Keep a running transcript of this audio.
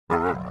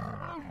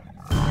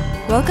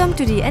Welcome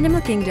to the animal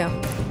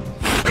kingdom.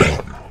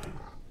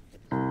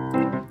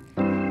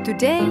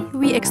 Today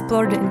we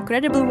explore the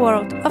incredible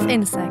world of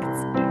insects.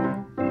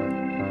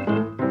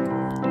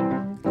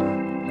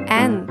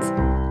 Ant,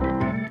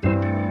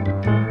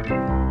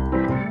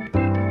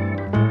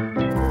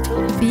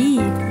 bee,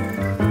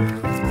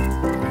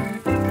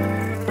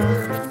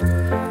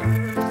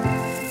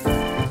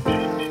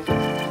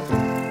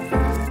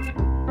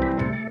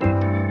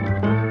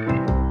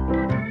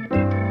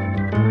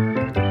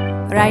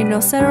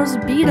 rhinoceros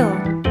beetle,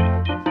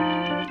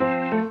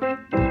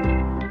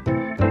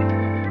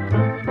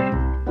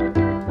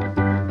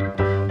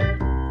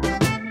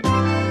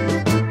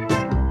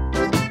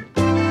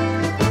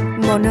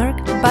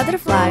 monarch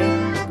butterfly,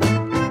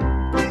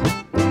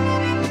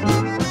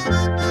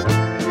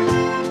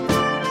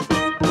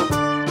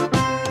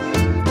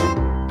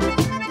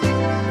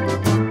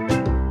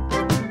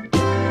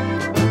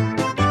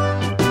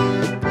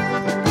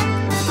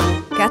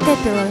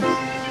 caterpillar,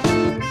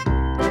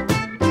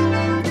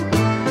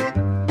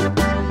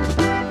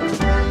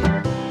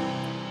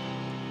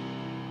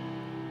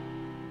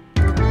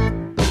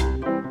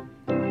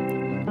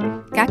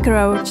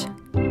 cockroach,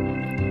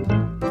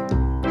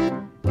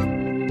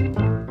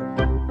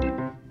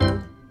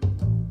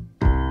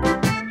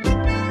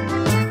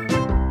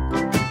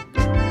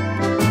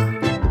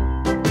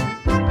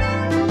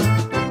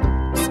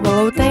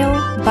 swallowtail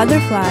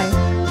butterfly,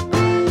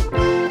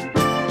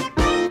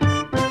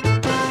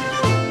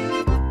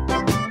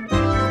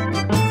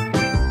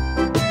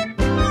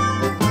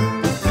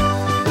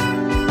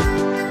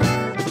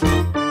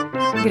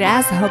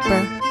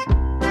 grasshopper,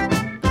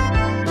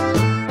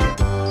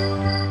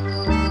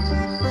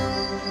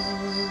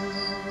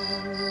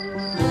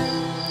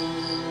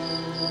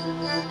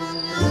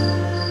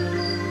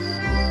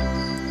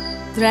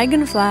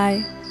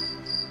 dragonfly,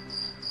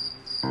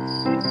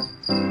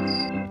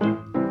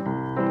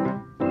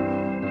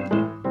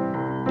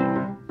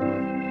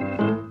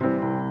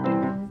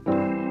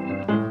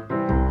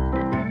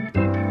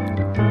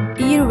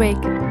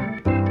 earwig,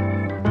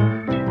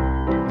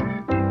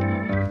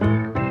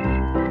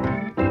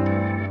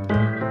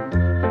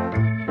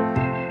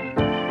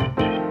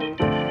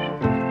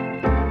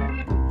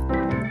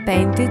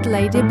 painted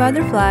lady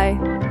butterfly,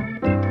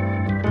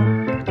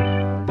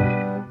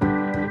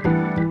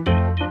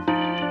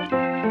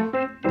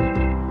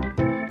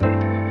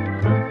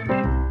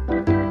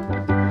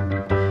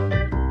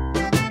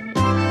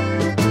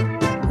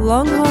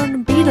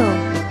 longhorn beetle,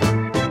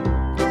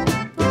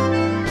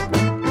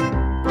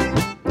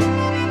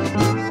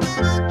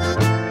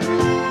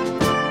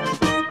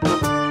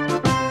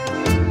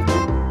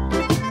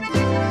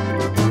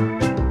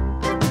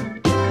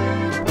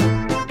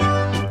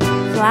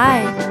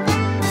 fly,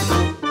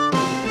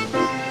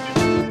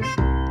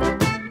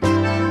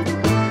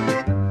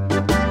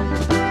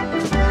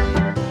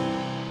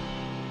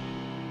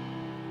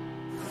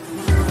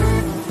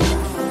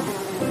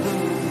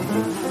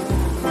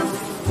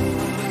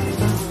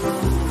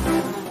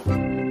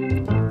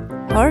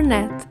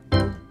 hornet,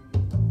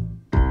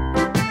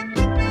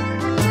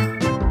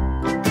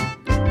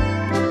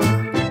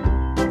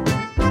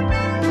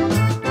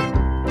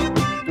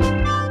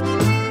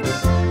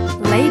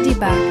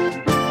 ladybug,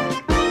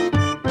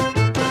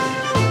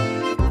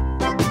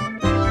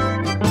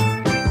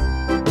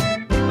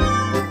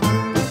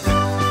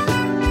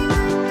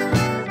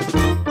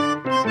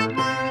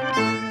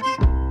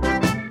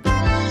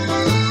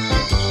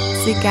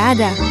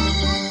 cicada,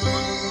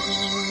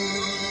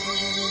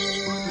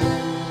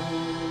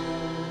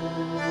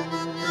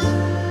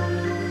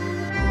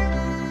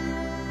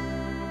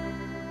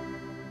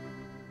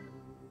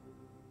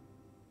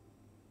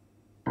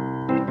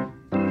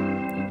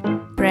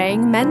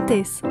 praying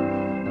mantis,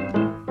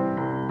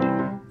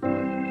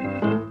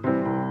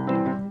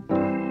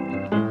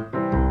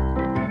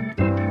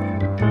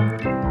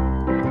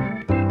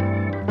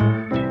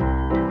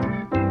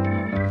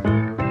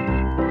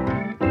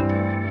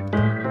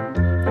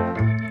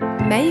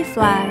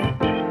 mayfly,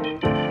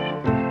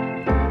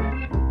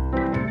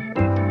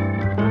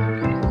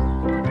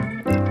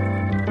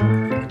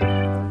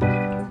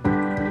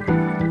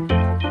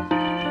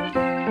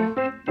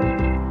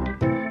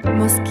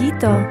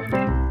 mosquito,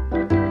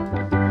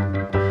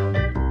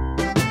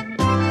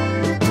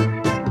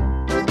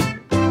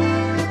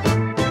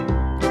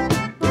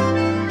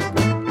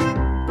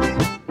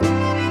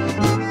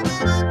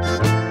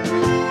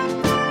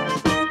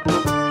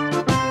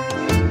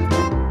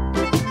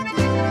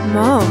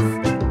 moth,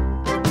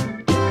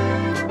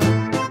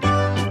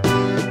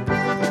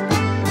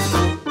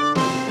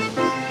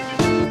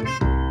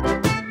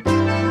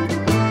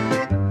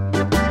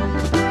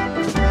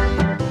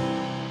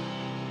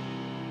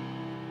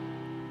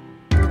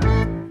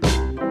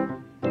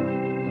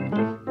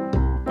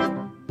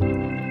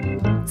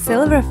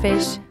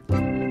 silverfish,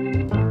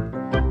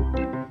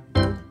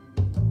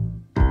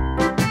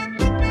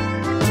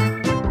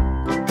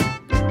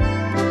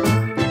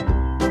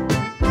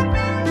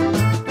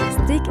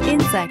 stick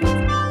insect,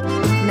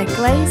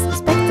 necklace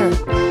spectre,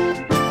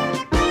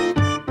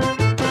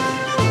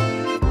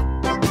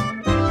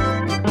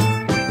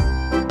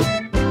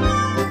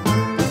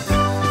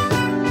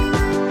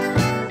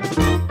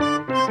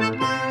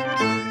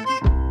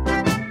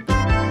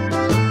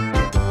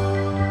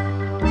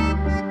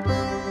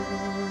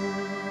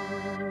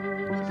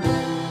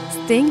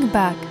 stink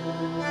bug.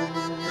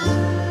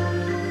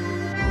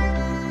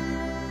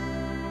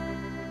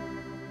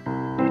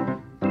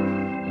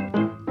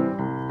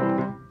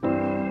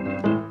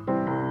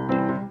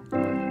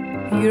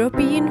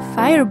 European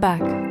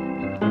firebug.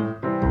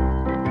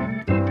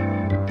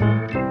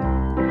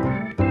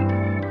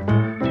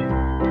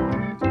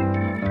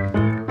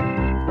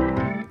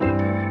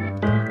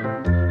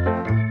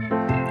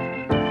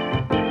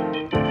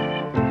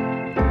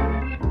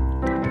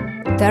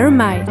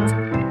 Termite.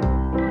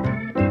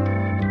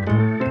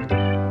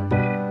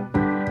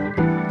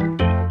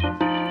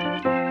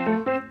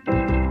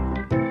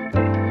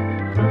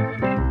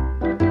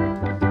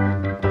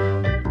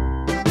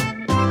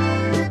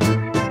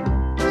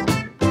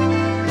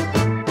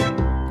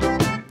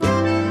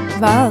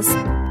 Wasp.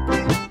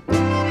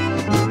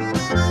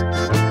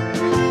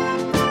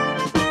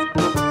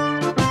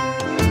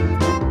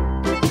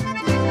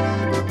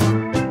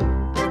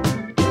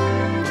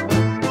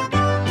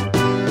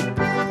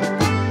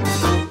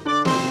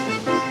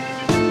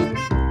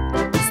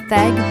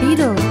 Stag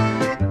beetle.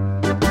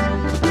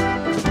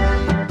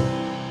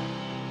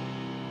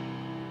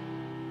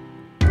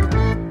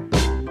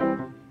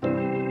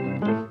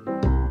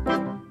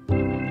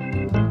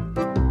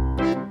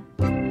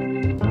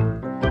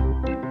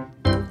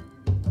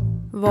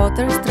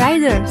 Water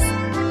striders.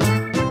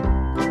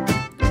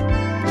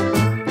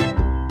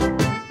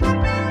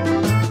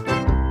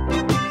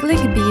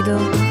 Click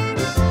beetle.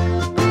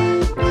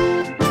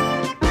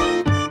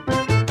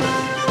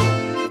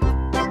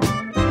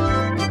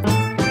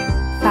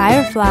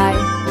 Firefly.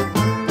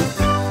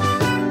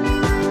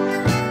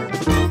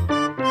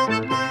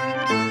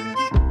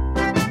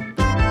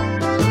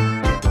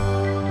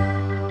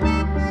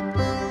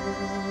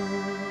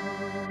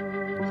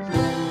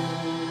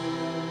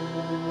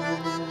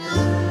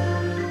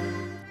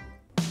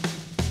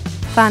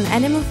 Fun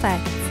animal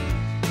facts.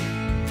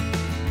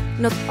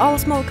 Not all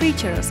small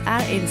creatures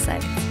are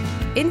insects.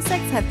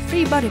 Insects have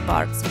 3 body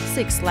parts,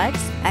 6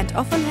 legs, and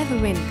often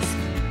have wings.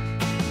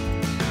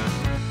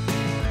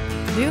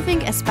 Do you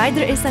think a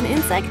spider is an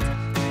insect?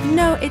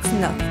 No, it's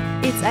not.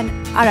 It's an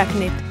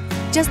arachnid,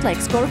 just like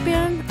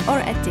scorpion or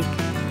a tick.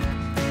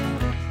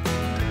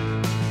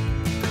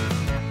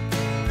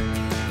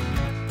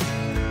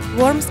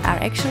 Worms are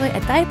actually a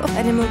type of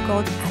animal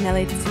called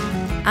annelids.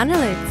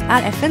 Annelids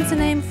are a fancy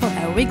name for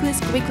a wiggly,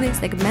 squiggly,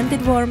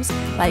 segmented worms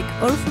like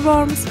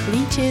earthworms,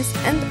 leeches,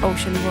 and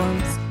ocean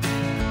worms.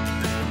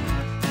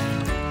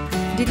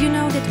 Did you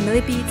know that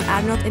millipedes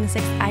are not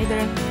insects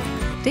either?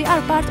 They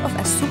are part of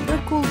a super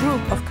cool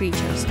group of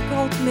creatures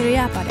called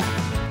myriapoda.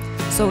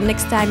 So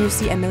next time you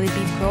see a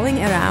millipede crawling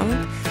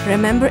around,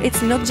 remember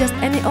it's not just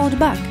any old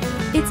bug,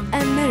 it's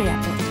a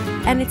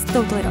myriapod, and it's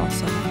totally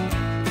awesome.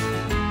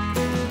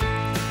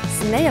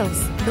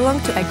 Snails belong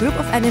to a group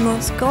of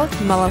animals called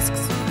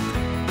mollusks,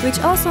 which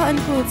also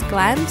includes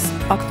clams,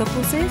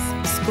 octopuses,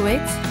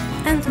 squids,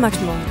 and much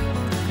more.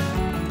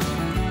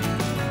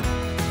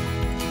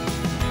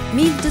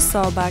 Meet the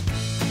sawbug,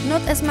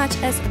 not as much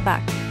as a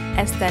bug,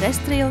 as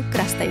terrestrial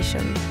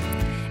crustacean.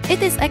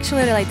 It is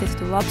actually related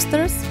to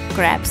lobsters,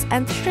 crabs,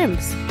 and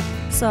shrimps,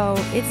 so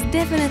it's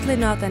definitely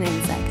not an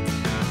insect.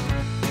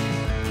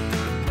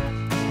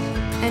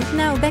 And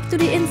now back to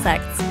the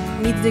insects.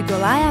 Meet the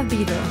Goliath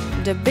beetle,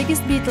 the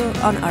biggest beetle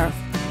on Earth.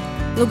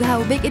 Look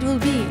how big it will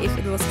be if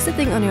it was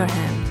sitting on your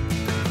hand.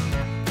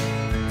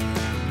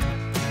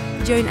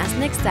 Join us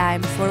next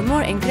time for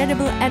more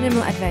incredible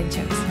animal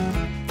adventures.